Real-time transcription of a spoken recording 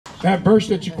that verse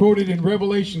that you quoted in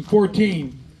Revelation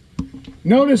 14.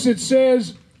 Notice it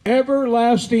says,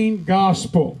 everlasting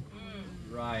gospel.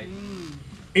 Right.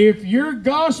 If your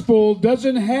gospel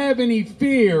doesn't have any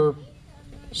fear,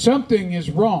 something is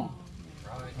wrong.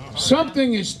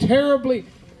 Something is terribly...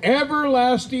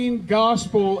 Everlasting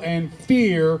gospel and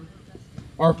fear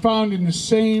are found in the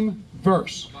same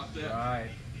verse.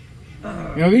 Right.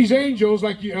 You know, these angels,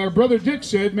 like our brother Dick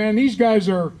said, man, these guys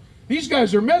are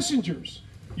messengers.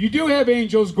 You do have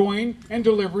angels going and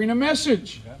delivering a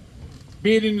message,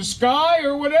 be it in the sky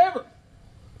or whatever.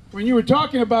 When you were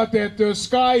talking about that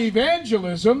sky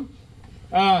evangelism,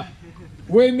 when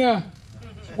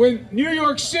New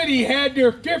York City had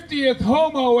their 50th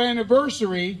homo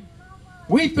anniversary,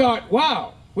 we thought,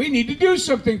 wow, we need to do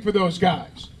something for those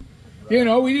guys. You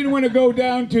know, we didn't want to go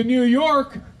down to New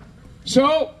York.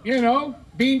 So, you know,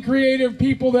 being creative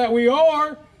people that we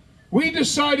are, we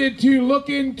decided to look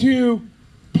into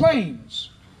planes.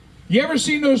 You ever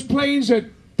seen those planes that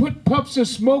put puffs of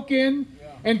smoke in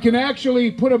and can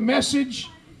actually put a message?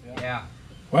 Yeah.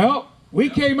 Well, we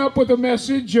came up with a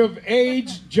message of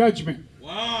AIDS judgment.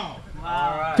 Wow. All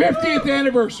right. 50th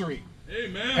anniversary.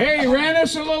 Amen. Hey, ran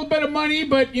us a little bit of money,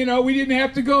 but, you know, we didn't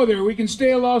have to go there. We can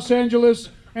stay in Los Angeles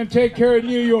and take care of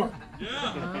New York.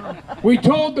 Yeah. We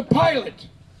told the pilot,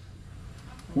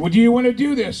 well, do you want to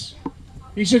do this?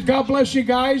 He said, God bless you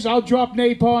guys. I'll drop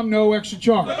napalm, no extra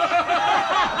charge.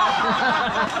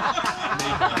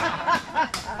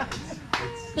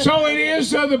 So it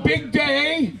is the big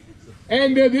day,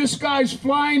 and this guy's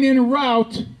flying en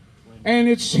route, and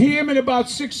it's him and about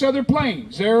 6 other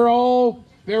planes. They're all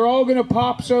going to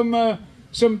pop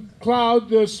some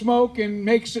cloud smoke and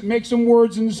make some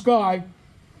words in the sky,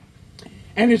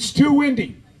 and it's too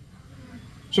windy.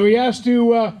 So he has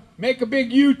to make a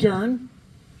big U-turn,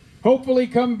 hopefully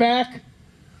come back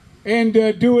and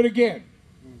do it again.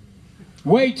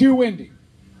 Way too windy.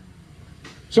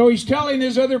 So he's telling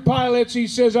his other pilots, he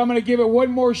says, I'm going to give it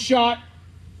one more shot.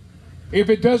 If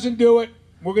it doesn't do it,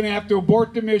 we're going to have to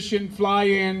abort the mission, fly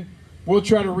in. We'll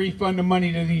try to refund the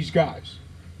money to these guys.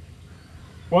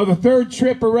 Well, the third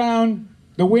trip around,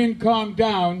 the wind calmed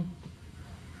down,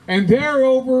 and there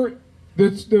over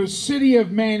the city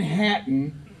of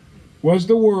Manhattan was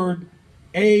the word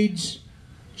AIDS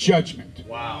judgment.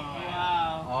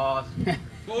 Wow. Awesome.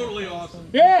 Totally awesome.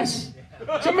 Yes!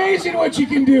 It's amazing what you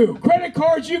can do. Credit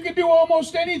cards, you can do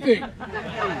almost anything.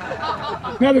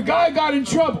 Now, the guy got in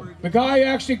trouble. The guy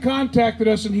actually contacted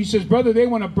us, and he says, brother, they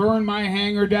want to burn my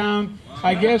hangar down.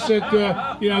 I guess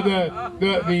that, you know,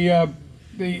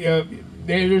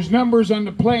 there's numbers on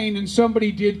the plane, and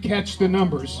somebody did catch the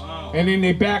numbers. And then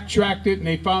they backtracked it, and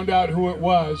they found out who it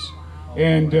was.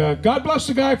 And God bless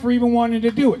the guy for even wanting to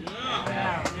do it.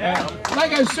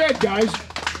 Like I said, guys,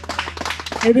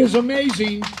 it is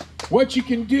amazing what you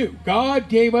can do. God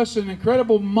gave us an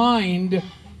incredible mind.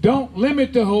 Don't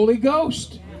limit the Holy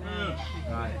Ghost.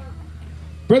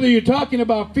 Brother, you're talking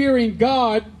about fearing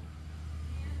God.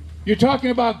 You're talking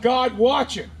about God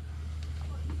watching.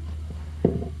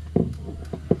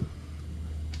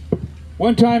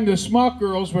 One time the Smock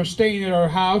girls were staying at our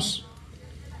house,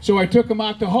 so I took them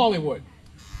out to Hollywood.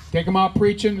 Take them out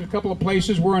preaching in a couple of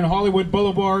places. We're on Hollywood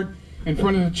Boulevard in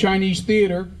front of the Chinese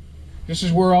Theater. This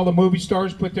is where all the movie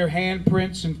stars put their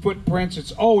handprints and footprints.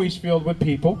 It's always filled with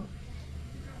people.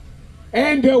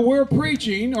 And we're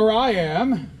preaching, or I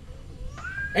am,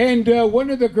 and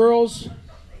one of the girls,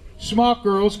 Smock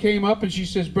girls, came up and she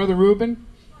says, Brother Ruben,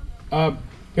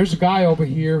 there's a guy over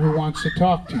here who wants to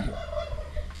talk to you.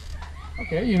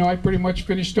 Okay, you know, I pretty much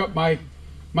finished up my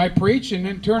preach and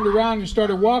then turned around and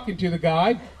started walking to the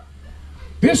guy.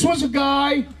 This was a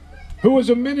guy who was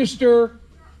a minister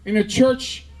in a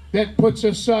church that puts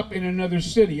us up in another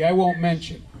city I won't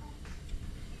mention.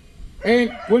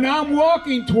 And when I'm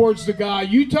walking towards the guy,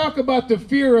 you talk about the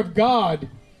fear of God.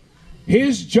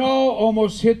 His jaw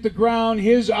almost hit the ground.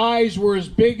 His eyes were as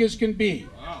big as can be.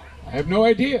 Wow. I have no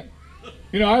idea.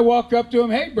 You know, I walked up to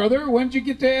him, hey, brother, when did you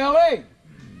get to L.A.?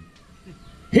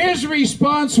 His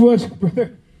response was,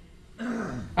 brother,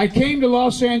 I came to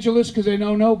Los Angeles because I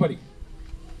know nobody.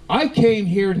 I came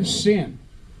here to sin.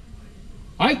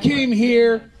 I came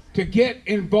here to get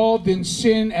involved in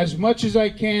sin as much as I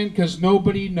can because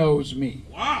nobody knows me.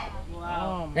 Wow.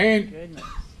 Wow. And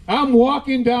I'm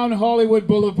walking down Hollywood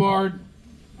Boulevard.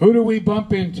 Who do we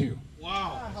bump into?